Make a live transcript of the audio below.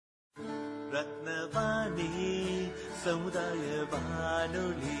ரத்னவாணி சமுதாய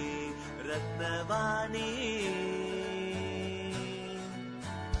வானொலி. ரத்னவாணி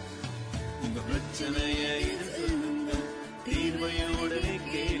உங்க பிரச்சனைய சொல்லுங்க, தீர்வைய உடனே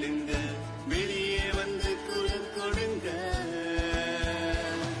கேளுங்க, வெளியே வந்து குரல் கொடுங்க.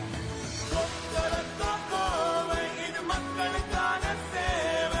 இது மக்களுக்கான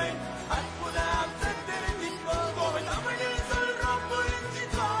சேவை. அற்புத தெரிஞ்சுக்கோ, தமிழில் சொல்றோம்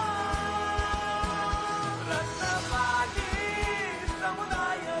புரிஞ்சுக்கோ. ரத்னவாணி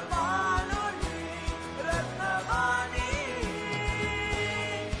சமுதாய வானொலி. ரத்னவாணி.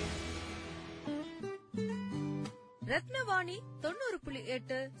 ரத்னவாணி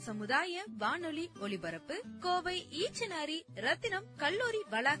 90.8 சமுதாய வானொலி ஒலிபரப்பு கோவை ஈச்சனாரி ரத்தினம் கல்லூரி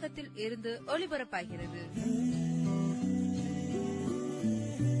வளாகத்தில் இருந்து ஒலிபரப்பாகிறது.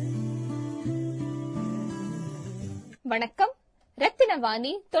 வணக்கம்.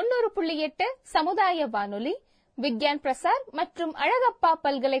 ரத்தினவாணி 90.8 சமுதாய வானொலி, விக்யான் பிரசார் மற்றும் அழகப்பா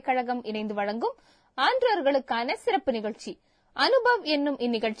பல்கலைக்கழகம் இணைந்து வழங்கும் ஆன்றோர்களுக்கான சிறப்பு நிகழ்ச்சி அனுபவ் என்னும்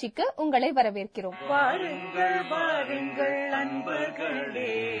இந்நிகழ்ச்சிக்கு உங்களை வரவேற்கிறோம். வாருங்கள் வாருங்கள்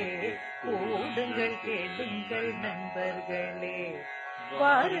நண்பர்களே, கூடுங்கள் கேளுங்கள் நண்பர்களே.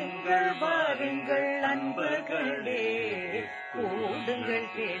 வாருங்கள் வாருங்கள் நண்பர்களே, கூடுங்கள்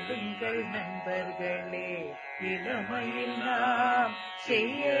கேளுங்கள் நண்பர்களே. இளமையில் நாம்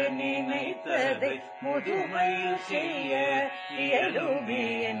செய்ய நினைத்ததை முதுமையில் செய்ய இயலுமே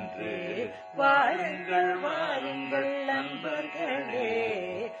என்று. வாருங்கள் வாருங்கள் நண்பர்களே,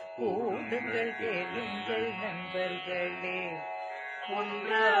 கூடுங்கள் கேளுங்கள் நண்பர்களே.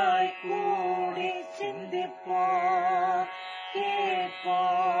 ஒன்றாய் கூடி சிந்திப்போம்,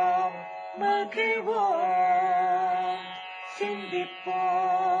 கேட்போம், மகிழ்வோம்.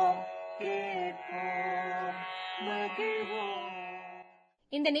 சிந்திப்போம், கேட்போம், மகிழ்வோம்.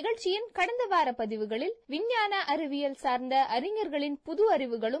 இந்த நிகழ்ச்சியின் கடந்த வார பதிவுகளில் விஞ்ஞான அறிவியல் சார்ந்த அறிஞர்களின் புது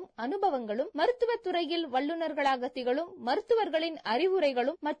அறிவுகளும் அனுபவங்களும், மருத்துவத்துறையில் வல்லுநர்களாக திகழும் மருத்துவர்களின்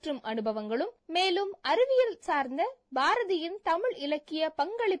அறிவுரைகளும் மற்றும் அனுபவங்களும், மேலும் அறிவியல் சார்ந்த பாரதியின் தமிழ் இலக்கிய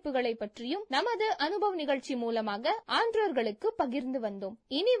பங்களிப்புகளை பற்றியும் நமது அனுபவ நிகழ்ச்சி மூலமாக ஆன்றோர்களுக்கு பகிர்ந்து வந்தோம்.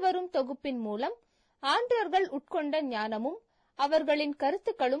 இனி வரும் தொகுப்பின் மூலம் ஆன்றோர்கள் உட்கொண்ட ஞானமும் அவர்களின்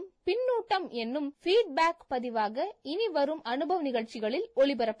கருத்துக்களும் பின்னூட்டம் என்னும் ஃபீட்பேக் பதிவாக இனி வரும் அனுபவ நிகழ்ச்சிகளில்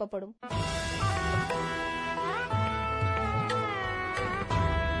ஒளிபரப்பப்படும்.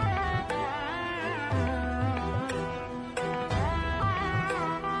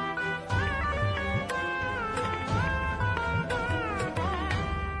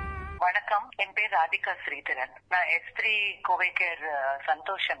 வணக்கம், என் பேர் ராதிகா ஸ்ரீதரன். நான் S3 கோவை கேர்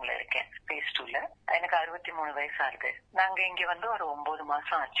சந்தோஷம்ல இருக்கேன், பேஸ் 2ல. எனக்கு 63 வயசு ஆகுது. நாங்க இங்க வந்து ஒரு 9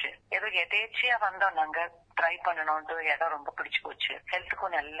 மாசம் ஆச்சு. ஏதோ எதேச்சியா வந்தோம். நாங்க ட்ரை பண்ணணும்னு இடம் ரொம்ப பிடிச்சு போச்சு.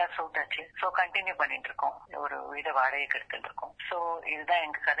 ஹெல்த்துக்கும் நல்லா சூட் ஆச்சு. சோ கண்டினியூ பண்ணிட்டு இருக்கோம். ஒரு வீடு வாடகைக்கு எடுத்துட்டு இருக்கோம். சோ இதுதான்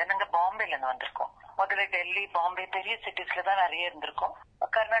எங்க கதை. நாங்க பாம்பேல இருந்து வந்திருக்கோம். முதல்ல டெல்லி, பாம்பே பெரிய சிட்டிஸ்ல தான் நிறைய இருந்திருக்கோம்.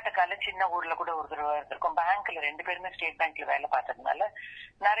 கர்நாடகால சின்ன ஊர்ல கூட ஒரு தடவை இருந்திருக்கோம். பேங்க்ல 2 பேருமே ஸ்டேட் பேங்க்ல வேலை பார்த்ததுனால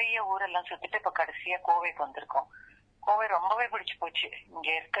நிறைய ஊரெல்லாம் சுத்திட்டு இப்ப கடைசியா கோவைக்கு வந்திருக்கோம். கோவை ரொம்பவே பிடிச்சு போச்சு. இங்க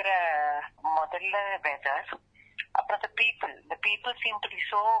இருக்கிற முதல்ல வெதர், அப்புறம் the people seem to be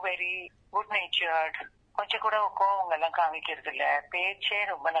so very good natured. கொஞ்சம் கூட கோவங்க எல்லாம் காமிக்கிறது இல்ல. பேச்சே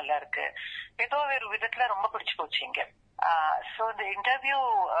ரொம்ப நல்லா இருக்கு. ஏதோ ஒரு விதத்துல ரொம்ப பிடிச்சு போச்சு இங்க. சோ இந்த இன்டர்வியூ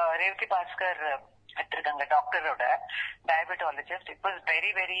ரேவதி பாஸ்கர் எடுத்திருக்காங்க, டாக்டரோட diabetologist. It was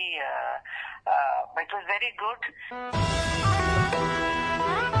very good.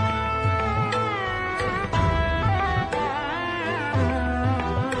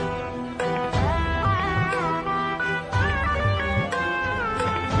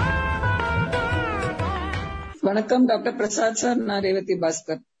 வணக்கம் டாக்டர் பிரசாத் சார். நான் ரேவதி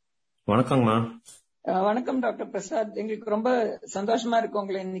பாஸ்கர். வணக்கம்மா. வணக்கம் டாக்டர் பிரசாத். எங்களுக்கு ரொம்ப சந்தோஷமா இருக்கு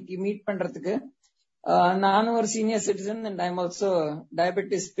உங்களை இன்னைக்கு மீட் பண்றதுக்கு. நானும் ஒரு senior citizen and I'm also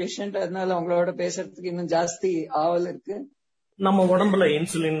diabetes patient. அதனால உங்களோட பேசுறதுக்கு இன்னும் ஜாஸ்தி ஆவல் இருக்கு. நம்ம உடம்புல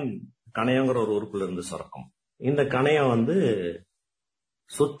இன்சுலின் கணையங்கிற ஒரு உறுப்புல இருந்து சுரக்கும். இந்த கணையம் வந்து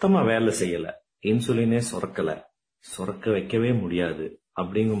சுத்தமா வேலை செய்யல, இன்சுலினே சுரக்க வைக்கவே முடியாது.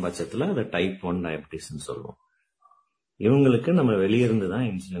 அப்படிங்கும் பட்சத்துல அதை டைப் 1 டயபெட்டிஸ் சொல்லுவோம். இவங்களுக்கு நம்ம வெளியிருந்து தான்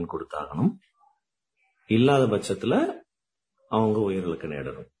இன்சுலின் கொடுத்தாகணும். இல்லாத பட்சத்துல அவங்க உயிர்களுக்கு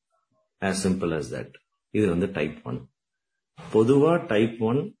நேரிடும். as simple as that. இது வந்து டைப் 1. பொதுவா டைப்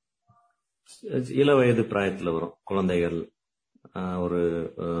 1 இள வயது பிராயத்துல வரும். குழந்தைகள் ஒரு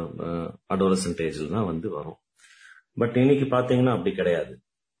அடோலசன்ட் ஏஜ்ல தான் வந்து வரும். பட் இன்னைக்கு பாத்தீங்கன்னா அப்படி கிடையாது.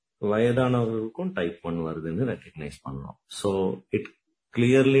 வயதானவர்களுக்கும் டைப் 1 வருதுன்னு ரெக்கக்னைஸ் பண்ணணும். So it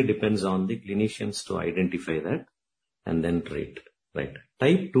clearly depends on the clinicians to identify that and then treat. Right.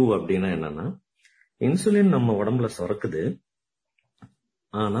 Type 2 அப்படின்னா என்னன்னா, இன்சுலின் நம்ம உடம்புல சுரக்குது,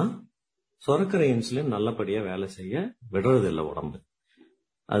 ஆனா சுரக்கிற இன்சுலின் நல்லபடியா வேலை செய்ய விடுறது இல்லை உடம்பு.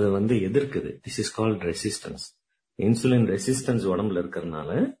 அது எதிர்க்குது. This is called resistance. Insulin resistance உடம்புல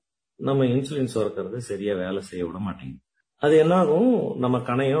இருக்கிறதுனால நம்ம இன்சுலின் சுரக்கிறது சரியா வேலை செய்ய விட மாட்டேங்குது. அது என்ன ஆகும், நம்ம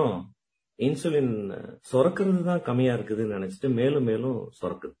கணையம் இன்சுலின் சுரக்கிறது தான் கம்மியா இருக்குதுன்னு நினைச்சிட்டு மேலும் மேலும்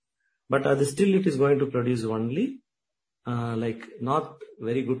சுரக்குது. பட் அது still it is going to produce only like not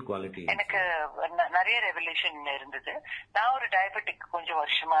very good quality. எனக்கு நிறைய ரெவல்யூஷன் இருந்தது. நான் ஒரு டயபெட்டிக் கொஞ்சம்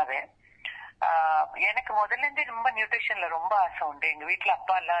வருஷமாவே. எனக்கு முதல்ல இருந்தே ரொம்ப நியூட்ரிஷன்ல ரொம்ப ஆசை உண்டு. எங்க வீட்டுல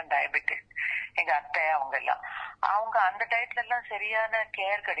அப்பா எல்லாம் டயபெட்டிக், எங்க அத்தை அவங்க அந்த டயட்ல எல்லாம் சரியான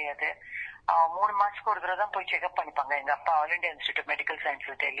கேர் கிடையாது. 3 மாசத்துக்கு ஒரு தடவை தான் போய் செக்அப் பண்ணிப்பாங்க. எங்க அப்பா all India institute medical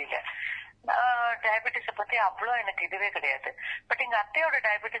science டெல்லியில. டயபெட்டிஸ பத்தி அவ்வளோ எனக்கு இதுவே கிடையாது. பட் எங்க அத்தையோட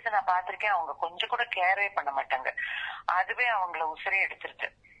டயபெட்டிஸ நான் பாத்திருக்கேன். அவங்க கொஞ்சம் கூட கேரே பண்ண மாட்டாங்க. அதுவே அவங்கள உசிரே எடுத்துருச்சு.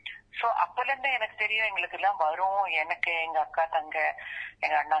 சோ அப்பல இருந்து எனக்கு தெரியும் எங்களுக்கு எல்லாம் வரும். எனக்கு எங்க அக்கா தங்க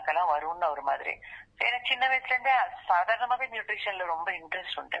எங்க அண்ணாக்கெல்லாம் வரும்னு ஒரு மாதிரி. எனக்கு சின்ன வயசுல இருந்தே சாதாரணமாவே நியூட்ரிஷன்ல ரொம்ப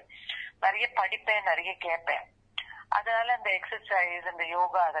இன்ட்ரெஸ்ட் உண்டு. நிறைய படிப்பேன், நிறைய கேட்பேன். அதனால இந்த எக்ஸசைஸ், இந்த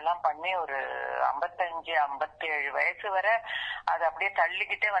யோகா அதெல்லாம் பண்ணி ஒரு 55-57 வயசு வரை அது அப்படியே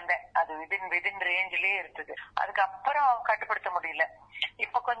தள்ளிக்கிட்டே வந்தேன். அது விதின் ரேஞ்சிலேயே இருந்தது. அதுக்கப்புறம் கட்டுப்படுத்த முடியல.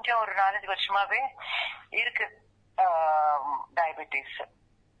 இப்ப கொஞ்சம் ஒரு 4-5 வருஷமாவே இருக்கு டயபெட்டிஸ்.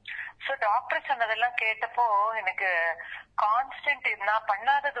 சோ டாக்டர் சொன்னதெல்லாம் கேட்டப்போ எனக்கு கான்ஸ்டன்ட், நான்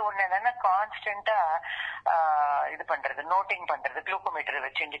பண்ணாதது ஒண்ணு என்னன்னா கான்ஸ்டன்டா இது பண்றது, நோட்டிங் பண்றது, குளுக்கோமீட்டர்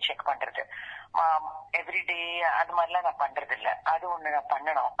வச்சு செக் பண்றது எவ்ரிடே. அது மாதிரிலாம் நான் பண்றது இல்ல. அது ஒண்ணு நான்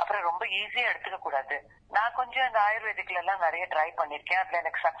பண்ணணும். அப்புறம் ரொம்ப ஈஸியா எடுத்துக்க கூடாது. நான் கொஞ்சம் இந்த ஆயுர்வேதிக்ல எல்லாம் நிறைய ட்ரை பண்ணிருக்கேன். அதுல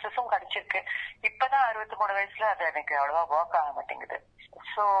எனக்கு சக்சஸும் கிடைச்சிருக்கு. இப்பதான் 63 வயசுல அது எனக்கு அவ்வளவா ஒர்க் ஆக மாட்டேங்குது.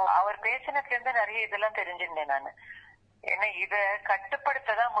 சோ அவர் பேசினதுல இருந்து நிறைய இதெல்லாம் தெரிஞ்சிருந்தேன் நானு. ஏன்னா இத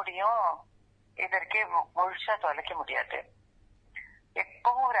கட்டுப்படுத்ததான் முடியும், இதற்கே முழுசா தொலைக்க முடியாது.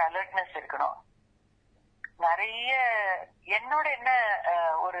 எப்பவும் ஒரு அலர்ட்னஸ் இருக்கணும். நிறைய என்னோட என்ன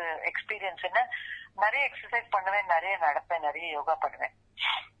ஒரு எக்ஸ்பீரியன்ஸ் என்ன, நிறைய எக்ஸசைஸ் பண்ணுவேன், நிறைய நடப்பேன், நிறைய யோகா பண்ணுவேன்.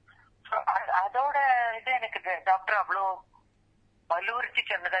 அதோட இது எனக்கு டாக்டர் அவ்வளோ வலுவுறுத்தி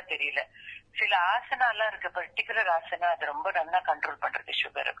சொன்னதா தெரியல. சில ஆசனா எல்லாம் இருக்கு, பர்டிகுலர் ஆசனா, அது ரொம்ப நல்லா கண்ட்ரோல் பண்றது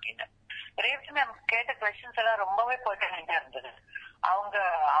சுகர் அப்படின்னு. ரேவதி மேம் கேட்ட கொஸ்டின்ஸ் எல்லாம் ரொம்பவே பர்டினென்ட்டா இருந்தது.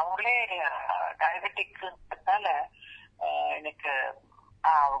 அவங்களே டயபெட்டிக்னால எனக்கு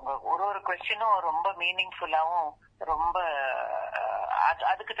அவங்க ஒரு கொஸ்டினும் ரொம்ப மீனிங்ஃபுல்லாவும் ரொம்ப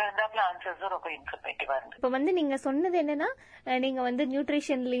அதுக்கு தகுந்தாப்புல ஆன்சர்ஸும் ரொம்ப இன்ஃபர்மேட்டிவா இருந்தது. இப்ப நீங்க சொன்னது என்னன்னா, நீங்க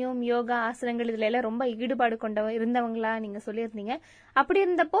நியூட்ரிஷன்லயும் யோகா ஆசனங்கள் இதுல எல்லாம் ரொம்ப ஈடுபாடு கொண்ட இருந்தவங்களா நீங்க சொல்லியிருந்தீங்க. அப்படி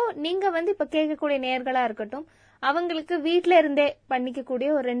இருந்தப்போ நீங்க இப்ப கேட்கக்கூடிய நேயர்களா இருக்கட்டும், அவங்களுக்கு வீட்டுல இருந்தே பண்ணிக்கக்கூடிய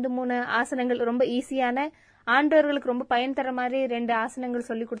ஒரு 2-3 ஆசனங்கள், ரொம்ப ஈஸியான, ஆண்டவர்களுக்கு ரொம்ப பயன் தர மாதிரி 2 ஆசனங்கள்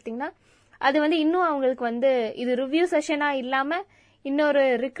சொல்லி கொடுத்தீங்கன்னா அது இன்னும் அவங்களுக்கு இது ரிவ்யூ செஷனா இல்லாம இன்னொரு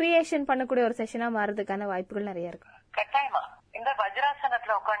ரிக்ரியேஷன் பண்ணக்கூடிய ஒரு செஷனா மாறதுக்கான வாய்ப்புகள் நிறைய இருக்கு. கட்டாயமா இந்த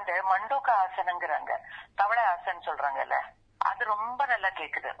வஜ்ராசனத்துல உட்காந்து மண்டோகா ஆசனங்கிறாங்க, தவளை ஆசனம் சொல்றாங்கல்ல, அது ரொம்ப நல்லா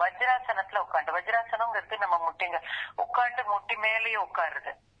கேக்குது. வஜ்ராசனத்துல உட்காந்து, வஜ்ராசனம்ங்கிறது நம்ம முட்டிங்க உட்காந்து முட்டி மேலேயே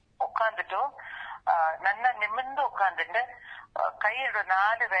உட்காருது. உட்காந்துட்டும் நல்லா நிமிர்ந்து உட்காந்துட்டு கையோட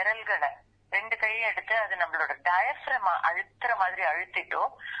 4 விரல்களை 2 கையை எடுத்து அது நம்மளோட டயப்ரம் அழுத்துற மாதிரி அழுத்திட்டோ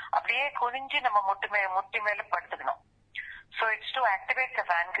அப்படியே குனிஞ்சு நம்ம முட்டி மேல படுத்துக்கணும். So it's to activate the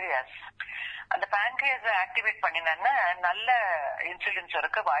pancreas. அந்த pancreas ஆக்டிவேட் பண்ணினா நல்ல இன்சுலின்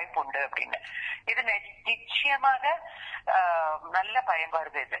சுரக்க வாய்ப்பு உண்டு அப்படின்னு. இது நிச்சயமாக நல்ல பயன்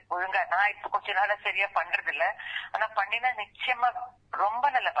வருது. இது ஒழுங்கா நான் இப்ப கொஞ்ச நாளா சரியா பண்றது இல்ல, ஆனா பண்ணினா நிச்சயமா ரொம்ப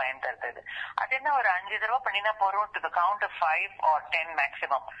நல்ல பயன் தருது. அது என்ன ஒரு 5 தடவை பண்ணினா போறோம், to the count of 5 or 10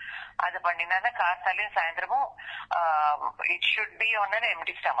 maximum. அது பண்ணினா காத்தாலையும் சாயந்தரமும் it should be on an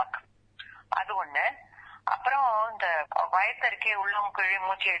empty stomach. அது ஒண்ணு. அப்புறம் இந்த வயத்தறிக்கை உள்ளம் கிழி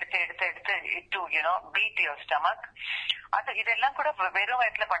மூச்சு எடுத்து எடுத்து எடுத்து டு பீட் யுவர் ஸ்டமக். அது இதெல்லாம் கூட வெறும்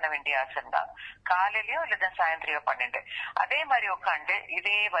வயத்துல பண்ண வேண்டிய ஆசனம் தான். காலையிலயோ இல்லதான் சாயந்தரையோ பண்ணிட்டு அதே மாதிரி உட்காந்து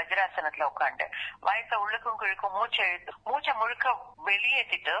இதே வஜ்ராசனத்துல உட்காந்து வயத்த உள்ளுக்கும் கிழக்கும் மூச்சை முழுக்க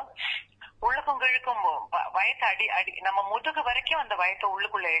வெளியேற்றிட்டு உள்ளுக்கும் கிழக்கும் வயத்தை அடி நம்ம முதுகு வரைக்கும் அந்த வயத்தை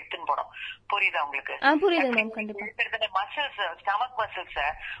உள்ளுக்குள்ள எடுத்துன்னு போனோம். புரியுதா உங்களுக்கு? மசில்ஸ், ஸ்டமக் மசில்ஸ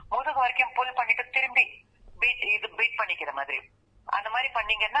முதுகு வரைக்கும் புல் பண்ணிட்டு திரும்பி பீட் பண்ணிக்கிற மாதிரி அந்த மாதிரி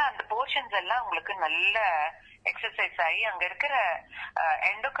பண்ணீங்கன்னா அந்த போர்ஷன்ஸ் எல்லாம் உங்களுக்கு நல்ல எக்ஸசைஸ் ஆகி அங்க இருக்கிற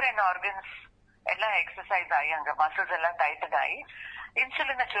எண்டோக்ரைன் ஆர்கன்ஸ் எல்லாம் எக்ஸசைஸ் ஆகி அங்க மசில்ஸ் எல்லாம் டைட்டன் ஆகி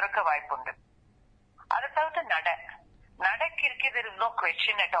இன்சுலினை சுரக்க வாய்ப்பு உண்டு. அதை தவிர்த்து நடக்கு இருக்கிறது நோ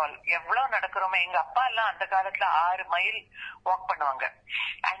குவெஸ்டின் அட் ஆல். எவ்வளவு நடக்கிறோமே, எங்க அப்பா எல்லாம் அந்த காலத்துல 6 மைல் வாக் பண்ணுவாங்க.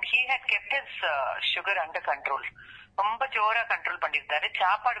 And he had kept his sugar under control. ரொம்ப ஜோரா கண்ட்ரோல் பண்ணிருந்தாரு.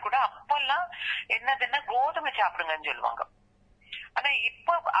 சாப்பாடு கூட அப்பெல்லாம் என்னதுன்னா கோதுமை சாப்பிடுங்கன்னு சொல்லுவாங்க. ஆனா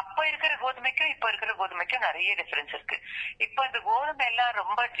அப்ப இருக்கிற கோதுமைக்கும் இப்ப இருக்கிற கோதுமைக்கும் நிறைய டிஃபரன்ஸ் இருக்கு. இப்ப இந்த கோதுமை எல்லாம்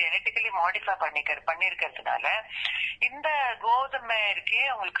ரொம்ப ஜெனட்டிக்கலி மாடிஃபை பண்ணிருக்கிறதுனால இந்த கோதுமை இருக்கே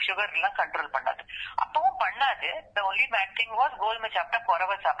உங்களுக்கு சுகர் எல்லாம் கண்ட்ரோல் பண்ணாது. அப்பவும் பண்ணாது. the only bad thing was கோதுமை சாப்பிட்டா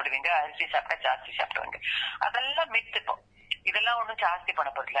குறைவா சாப்பிடுவீங்க, அரிசி சாப்பிட்டா ஜாஸ்தி சாப்பிடுவீங்க. அதெல்லாம் மித்து. இப்போ இதெல்லாம் ஒண்ணும் ஜாஸ்தி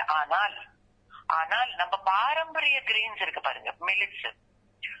பண்ண போறதில்ல. ஆனால் நம்ம பாரம்பரிய கிரெயின்ஸ் இருக்கு பாருங்க, மில்லட்ஸ்,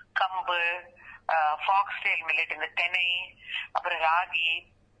 கம்பு, ஃபாக்ஸ்டெயில் மில்லட், இந்த தெனை, அப்புறம் ராகி,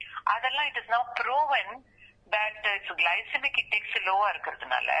 அதெல்லாம் it is now proven that it's glycemic index லோவா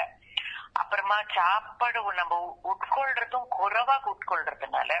இருக்கிறதுனால, அப்புறமா சாப்பாடு நம்ம உட்கொள்றதும் குறைவா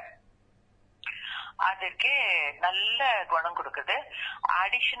உட்கொள்றதுனால அதுக்கு நல்ல குணம் கொடுக்குது.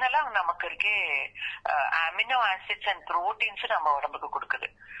 அடிஷனலா நமக்கு இருக்கே அமினோ ஆசிட்ஸ் அண்ட் புரோட்டீன்ஸ் நம்ம உடம்புக்கு கொடுக்குது.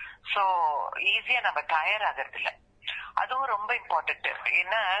 சோ ஈஸியா நம்ம டயர் ஆகிறது இல்ல. அதுவும் ரொம்ப இம்பார்ட்டன்ட்.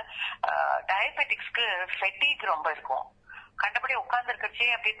 ஏன்னா டயபெட்டிக்ஸ்க்கு ஃபெட்டிக் ரொம்ப இருக்கும். கண்டபடி உட்கார்ந்து இருக்கச்சே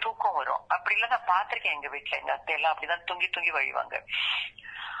அப்படியே தூக்கம் வரும். அப்படி எல்லாம் நான் பாத்திருக்கேன் எங்க வீட்டுல. எங்க அத்தையெல்லாம் அப்படிதான் தூங்கி தூங்கி வழிவாங்க.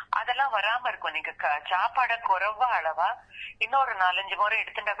 அதெல்லாம் வராம இருக்கும். நீங்க சாப்பாட குறைவா அளவா இன்னொரு 4-5 முறை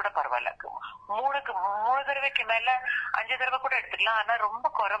எடுத்துட்டா கூட பரவாயில்ல. 3 தடவைக்கு மேல 5 தடவை கூட எடுத்துக்கலாம். ஆனா ரொம்ப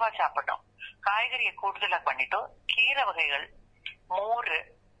குறைவா சாப்பிட்டோம். காய்கறியை கூடுதலா பண்ணிட்டோம். கீரை வகைகள், மோர்,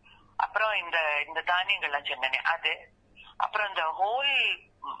 அப்புறம் இந்த தானியங்கள்லாம் சொன்னேன் அது, அப்புறம் இந்த ஹோல்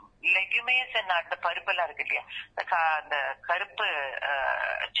லெகுமேஸ் அந்த பருப்பு எல்லாம் இருக்கு இல்லையா, அந்த கருப்பு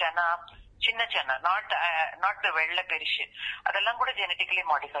சனா, சின்ன சனா, நாட் வெள்ளை பெருசு, அதெல்லாம் கூட ஜெனட்டிக்கலி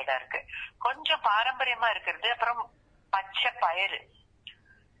மாடிஃபைடா இருக்கு. கொஞ்சம் பாரம்பரியமா இருக்கிறது. அப்புறம் பச்சை பயிறு,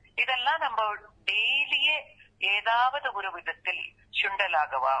 இதெல்லாம் நம்ம டெய்லியே ஏதாவது ஒரு விதத்தில்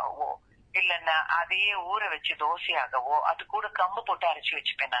சுண்டலாகவோ இல்லன்னா அதையே ஊற வச்சு தோசையாகவோ, அது கூட கம்பு போட்டு அரைச்சு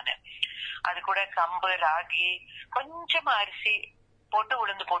வச்சுப்பேன் நானு. அது கூட கம்பு, ராகி, கொஞ்சமா அரிசி போட்டு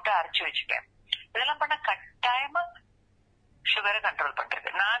உளுந்து போட்டு அரைச்சு வச்சுப்பேன். இதெல்லாம் பண்ண கட்டாயமா சுகரை கண்ட்ரோல் பண்றது.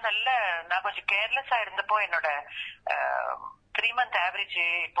 நான் கொஞ்சம் கேர்லெஸ்ஸா இருந்தப்போ என்னோட 3 month ஆவரேஜ்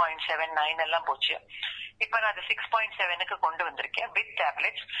 8.79 எல்லாம் போச்சு. இப்ப நான் அது 6.7க்கு கொண்டு வந்திருக்கேன் வித்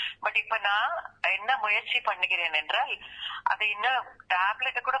டேப்லெட்ஸ். பட் இப்ப நான் என்ன முயற்சி பண்ணுகிறேன் என்றால், அதை இன்னும்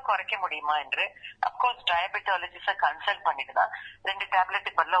டேப்லெட்டை கூட குறைக்க முடியுமா என்று. அப்கோர்ஸ் டயபெட்டாலஜிஸ்ட கன்சல்ட் பண்ணிட்டுதான் 2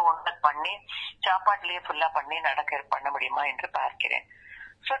 டேப்லெட் பதிலா 1 பண்ணி சாப்பாட்டுலயே ஃபுல்லா பண்ணி பண்ண முடியுமா என்று பார்க்கிறேன்.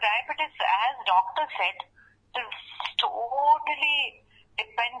 So diabetes, as doctor said, is totally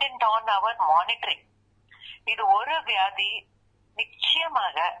dependent on our monitoring. இது ஒரு வியாதி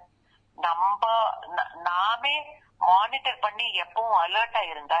நிச்சயமாக நாமே மானிட்டர் பண்ணி எப்பவும் அலர்ட்டா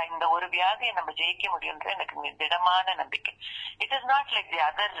இருந்தா இந்த ஒரு வியாதியை நம்ம ஜெயிக்க முடியும்ன்ற எனக்கு திடமான நம்பிக்கை. It is not like the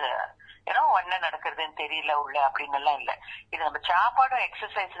other ஒன்ன நடக்கிறதுன்னு தெரியல உள்ள அப்படின்னு எல்லாம் இல்ல. இது நம்ம சாப்பாடும்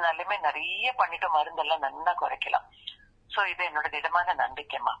எக்ஸசைஸ்னாலுமே நிறைய பண்ணிட்டு மருந்தெல்லாம் நல்லா குறைக்கலாம். சோ இது என்னோட திடமான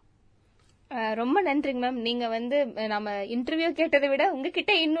நம்பிக்கைமா. ரொம்ப நன்றிங்க மேம். நீங்க நம்ம இன்டர்வியூ கேட்டதை விட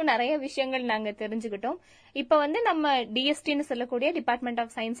உங்ககிட்ட இன்னும் நிறைய விஷயங்கள் நாங்க தெரிஞ்சுக்கிட்டோம். இப்ப நம்ம டிஎஸ்டின்னு சொல்லக்கூடிய department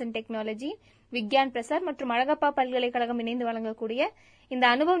of science and technology, Vigyan Prasar மற்றும் அழகப்பா பல்கலைக்கழகம் இணைந்து வழங்கக்கூடிய இந்த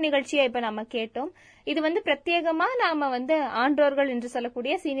அனுபவ நிகழ்ச்சியை இப்ப நம்ம கேட்டோம். இது பிரத்யேகமா நாம ஆண்டோர்கள் என்று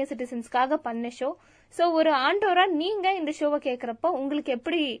சொல்லக்கூடிய சீனியர் சிட்டிசன்ஸ்க்காக பண்ண ஷோ. சோ ஒரு ஆண்டோரா நீங்க இந்த ஷோவை கேக்குறப்போ உங்களுக்கு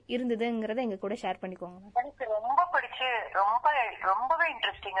எப்படி இருந்ததுங்கறத எங்க கூட ஷேர் பண்ணிக்கோங்க. எனக்கு ரொம்ப பிடிச்சு ரொம்பவே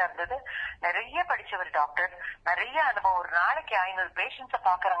இன்ட்ரெஸ்டிங்கா இருந்தது. நிறைய படிச்ச ஒரு டாக்டர், நிறைய அனுபவம். ஒரு நாளைக்கு 500 பேஷண்ட்ஸ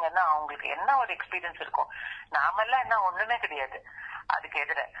பாக்குறாங்கன்னா அவங்களுக்கு என்ன ஒரு எக்ஸ்பீரியன்ஸ் இருக்கும். நாமெல்லாம் என்ன ஒண்ணுமே கிடையாது அதுக்கு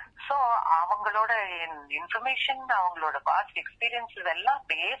எதிர. சோ அவங்களோட இன்ஃபர்மேஷன், அவங்களோட பாஸ்ட் எக்ஸ்பீரியன்ஸ் இதெல்லாம்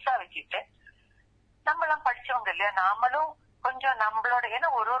பேஸா வச்சுட்டு நம்மளாம் படிச்சவங்க இல்லையா, நாமளும் கொஞ்சம் நம்மளோட, ஏன்னா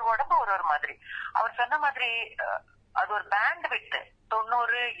ஒரு உடம்பு ஒரு மாதிரி. அவர் சொன்ன மாதிரி அது ஒரு பேண்ட் விட்டு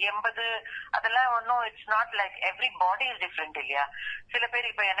 90, 80 அதெல்லாம் ஒன்னும் it's not like everybody is different இல்லையா. சில பேர்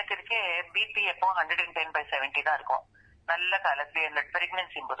இப்ப எனக்கு இருக்கே பிபி எப்போ 110/70 தான் இருக்கும். நல்ல காலத்துல என்னோட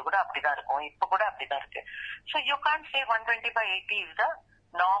பிரெக்னன்சி போது கூட அப்படிதான் இருக்கும். இப்ப கூட அப்படிதான் இருக்கு. So you can't say 120/80 is the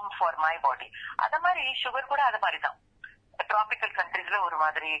norm for my body. அத மாதிரி சுகர் கூட அது மாதிரிதான். டிராபிக்கல் கண்ட்ரீஸ்ல ஒரு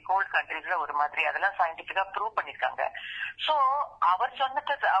மாதிரி, கோல்ட் கண்ட்ரீஸ்ல ஒரு மாதிரி, அதெல்லாம் சயின்டிபிக்கா ப்ரூவ் பண்ணிருக்காங்க. சோ அவர்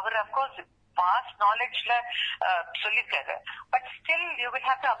சொன்னது, அவர் அப்கோர்ஸ் vast knowledgeல சொல்லிருக்காரு. But still you will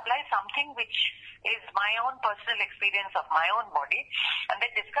have to apply something which is my own personal experience of my own body and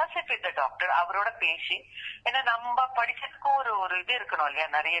discuss it with the doctor. அவரோட பேசி, ஏன்னா நம்ம படிச்சதுக்கும் ஒரு இது இருக்கணும் இல்லையா,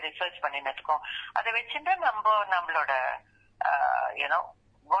 நிறைய ரிசர்ச் பண்ணினதுக்கும். அதை வச்சுட்டு நம்மளோட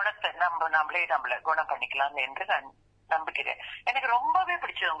குணத்தை நம்மள குணம் பண்ணிக்கலாம் என்று நான் நம்பிக்கிறேன். எனக்கு ரொம்பவே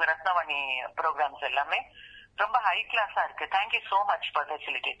பிடிச்சது உங்க ரத்னவாணி ப்ரோக்ராம்ஸ் எல்லாமே ரொம்ப ஹை கிளாஸா இருக்கு. Thank you so much for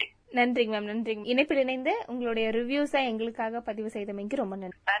facilitating. நன்றிங்க மேம், நன்றிங்க. இணைப்பில் இணைந்து உங்களுடைய ரிவ்யூஸை எங்களுக்காக பதிவு செய்தமைக்கு ரொம்ப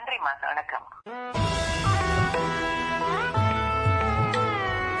நன்றி. நன்றிமா, வணக்கம்.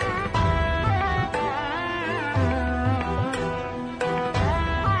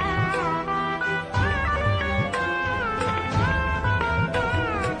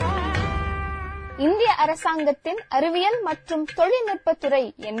 அரசாங்கத்தின் அறிவியல் மற்றும் தொழில்நுட்பத்துறை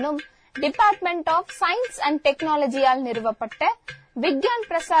என்னும் டிபார்ட்மெண்ட் ஆஃப் சயின்ஸ் அண்ட் டெக்னாலஜியால் நிறுவப்பட்ட விக்யான்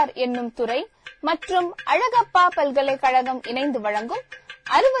பிரசார் என்னும் துறை மற்றும் அழகப்பா பல்கலைக்கழகம் இணைந்து வழங்கும்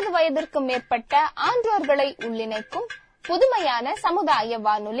 60 வயதிற்கும் மேற்பட்ட ஆன்றோர்களை உள்ளிணைக்கும் புதுமையான சமுதாய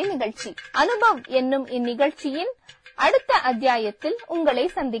வானொலி நிகழ்ச்சி. அனுபவ் என்னும் இந்நிகழ்ச்சியின் அடுத்த அத்தியாயத்தில் உங்களை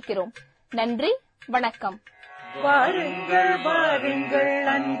சந்திக்கிறோம். நன்றி, வணக்கம். வாருங்கள் வாருங்கள்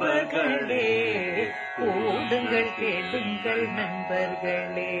நண்பர்களே, கூடுங்கள் கேளுங்கள்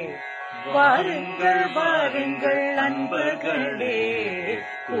நண்பர்களே. வாருங்கள் வாருங்கள் நண்பர்களே,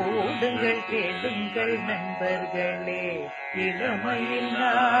 கூடுங்கள் கேளுங்கள் நண்பர்களே. இளமையில்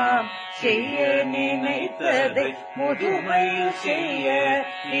நாம் செய்ய நினைத்ததை முதுமையில் செய்ய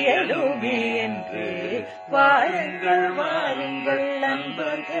இயலுமே என்று வாருங்கள் வாருங்கள்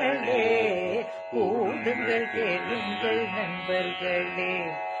நண்பர்களே, கூடுங்கள் கேளுங்கள் நண்பர்களே.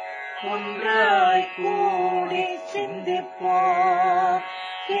 ஒன்றாய் கூடி சிந்திப்போம்,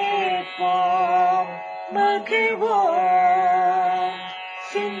 கேட்போம், மகிழ்வோம்.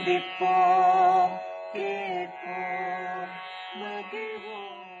 சிந்திப்போம், கேட்போம், மகிழ்வோம்.